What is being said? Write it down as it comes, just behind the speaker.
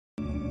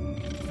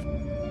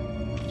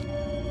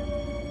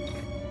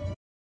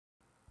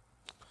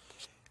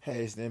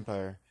Hey, it's the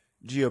Empire.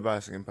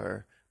 Geoboxing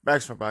Empire.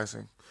 Backstrom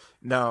Boxing.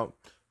 Now,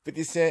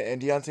 50 Cent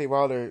and Deontay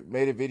Wilder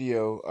made a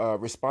video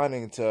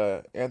responding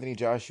to Anthony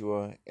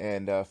Joshua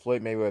and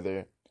Floyd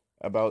Mayweather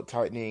about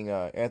tightening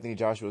Anthony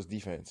Joshua's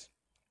defense.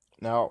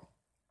 Now,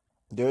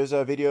 there's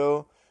a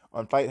video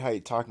on Fight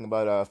Height talking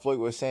about Floyd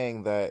was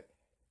saying that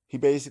he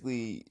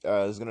basically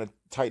is going to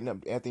tighten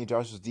up Anthony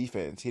Joshua's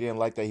defense. He didn't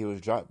like that he was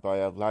dropped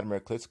by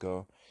Vladimir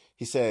Klitschko.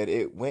 He said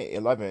it went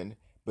 11,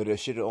 but it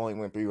should have only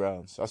went 3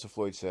 rounds. That's what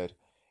Floyd said.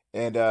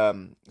 And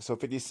so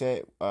 50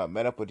 Cent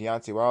met up with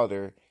Deontay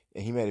Wilder,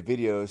 and he made a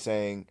video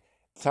saying,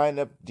 tighten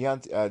up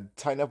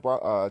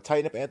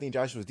Anthony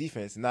Joshua's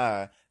defense.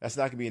 Nah, that's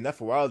not gonna be enough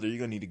for Wilder. You're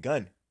gonna need a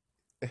gun.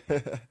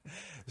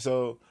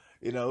 So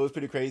it was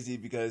pretty crazy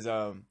because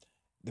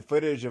the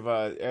footage of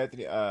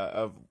Anthony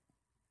of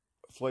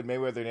Floyd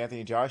Mayweather and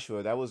Anthony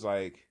Joshua, that was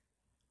like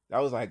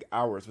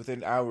hours.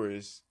 Within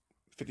hours,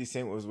 50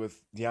 Cent was with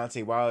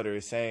Deontay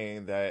Wilder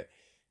saying that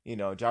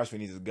Joshua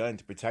needs a gun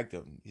to protect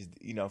him.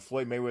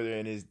 Floyd Mayweather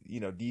and his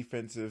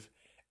defensive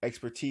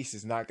expertise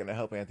is not going to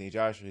help Anthony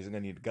Joshua. He's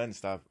going to need a gun to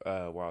stop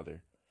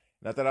Wilder.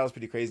 And I thought that was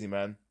pretty crazy,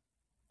 man.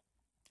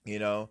 You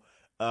know,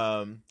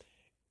 um,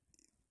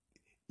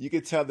 you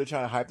could tell they're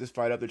trying to hype this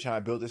fight up. They're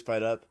trying to build this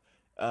fight up.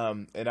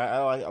 And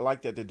I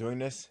like that they're doing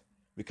this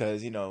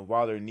because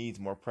Wilder needs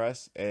more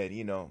press. And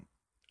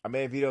I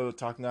made a video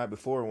talking about it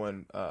before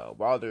when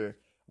Wilder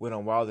went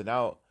on Wild and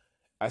Out.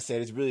 I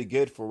said it's really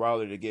good for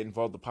Wilder to get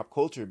involved with pop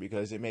culture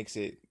because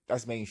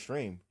that's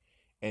mainstream.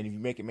 And if you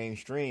make it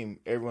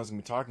mainstream, everyone's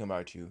gonna be talking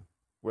about you,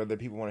 whether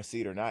people want to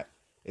see it or not.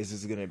 It's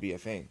just gonna be a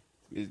thing.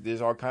 There's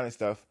all kind of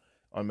stuff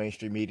on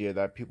mainstream media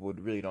that people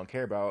really don't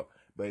care about,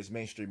 but it's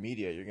mainstream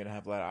media. You're gonna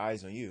have a lot of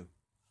eyes on you.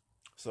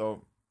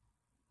 So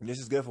this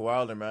is good for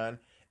Wilder, man.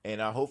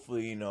 And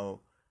hopefully,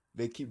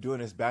 they keep doing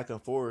this back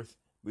and forth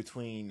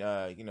between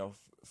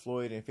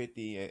Floyd and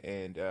 50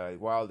 and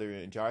Wilder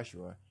and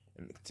Joshua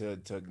to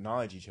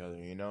acknowledge each other,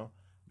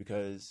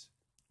 because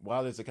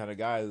Wilder's the kind of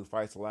guy who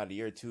fights a lot a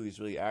year too. He's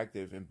really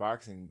active in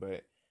boxing,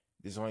 but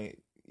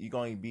you're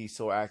going to be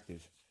so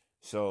active.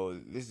 So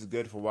this is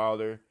good for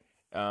Wilder.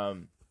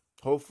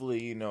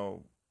 Hopefully,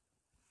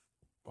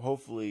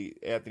 hopefully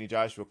Anthony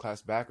Joshua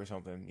claps back or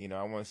something.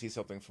 I want to see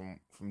something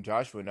from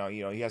Joshua now.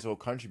 He has a whole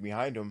country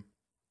behind him.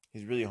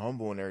 He's really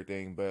humble and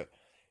everything, but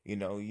you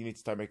need to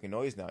start making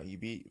noise now. You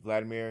beat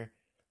Vladimir.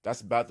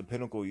 That's about the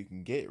pinnacle you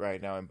can get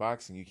right now in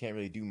boxing. You can't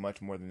really do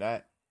much more than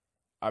that.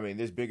 I mean,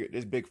 there's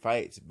big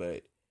fights,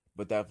 but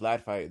that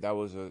Vlad fight, that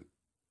was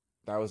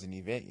an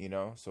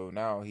event, So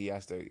now he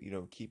has to,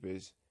 keep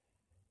his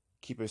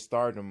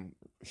stardom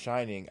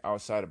shining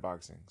outside of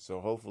boxing. So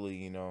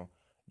hopefully,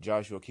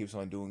 Joshua keeps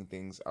on doing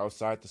things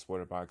outside the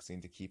sport of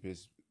boxing to keep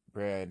his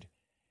brand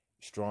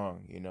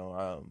strong.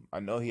 I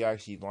know he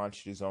actually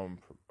launched his own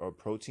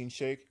protein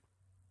shake,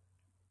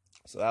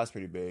 so that's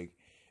pretty big,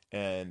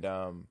 and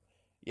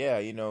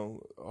yeah,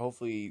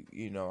 hopefully,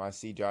 I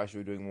see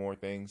Joshua doing more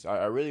things.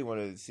 I really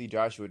want to see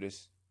Joshua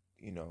just,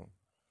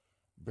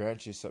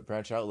 branch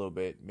out a little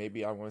bit.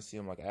 Maybe I want to see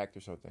him like act or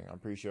something. I'm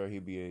pretty sure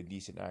he'd be a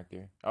decent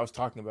actor. I was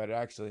talking about it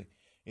actually.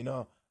 You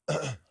know,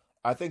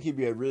 I think he'd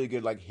be a really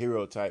good like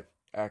hero type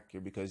actor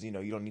because you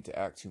don't need to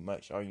act too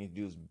much. All you need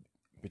to do is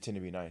pretend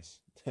to be nice.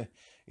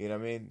 You know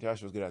what I mean?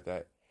 Joshua's good at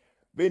that.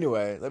 But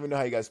anyway, let me know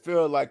how you guys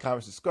feel. Like,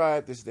 comment,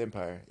 subscribe. This is the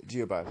Empire.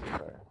 Geobox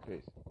Empire.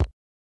 Peace.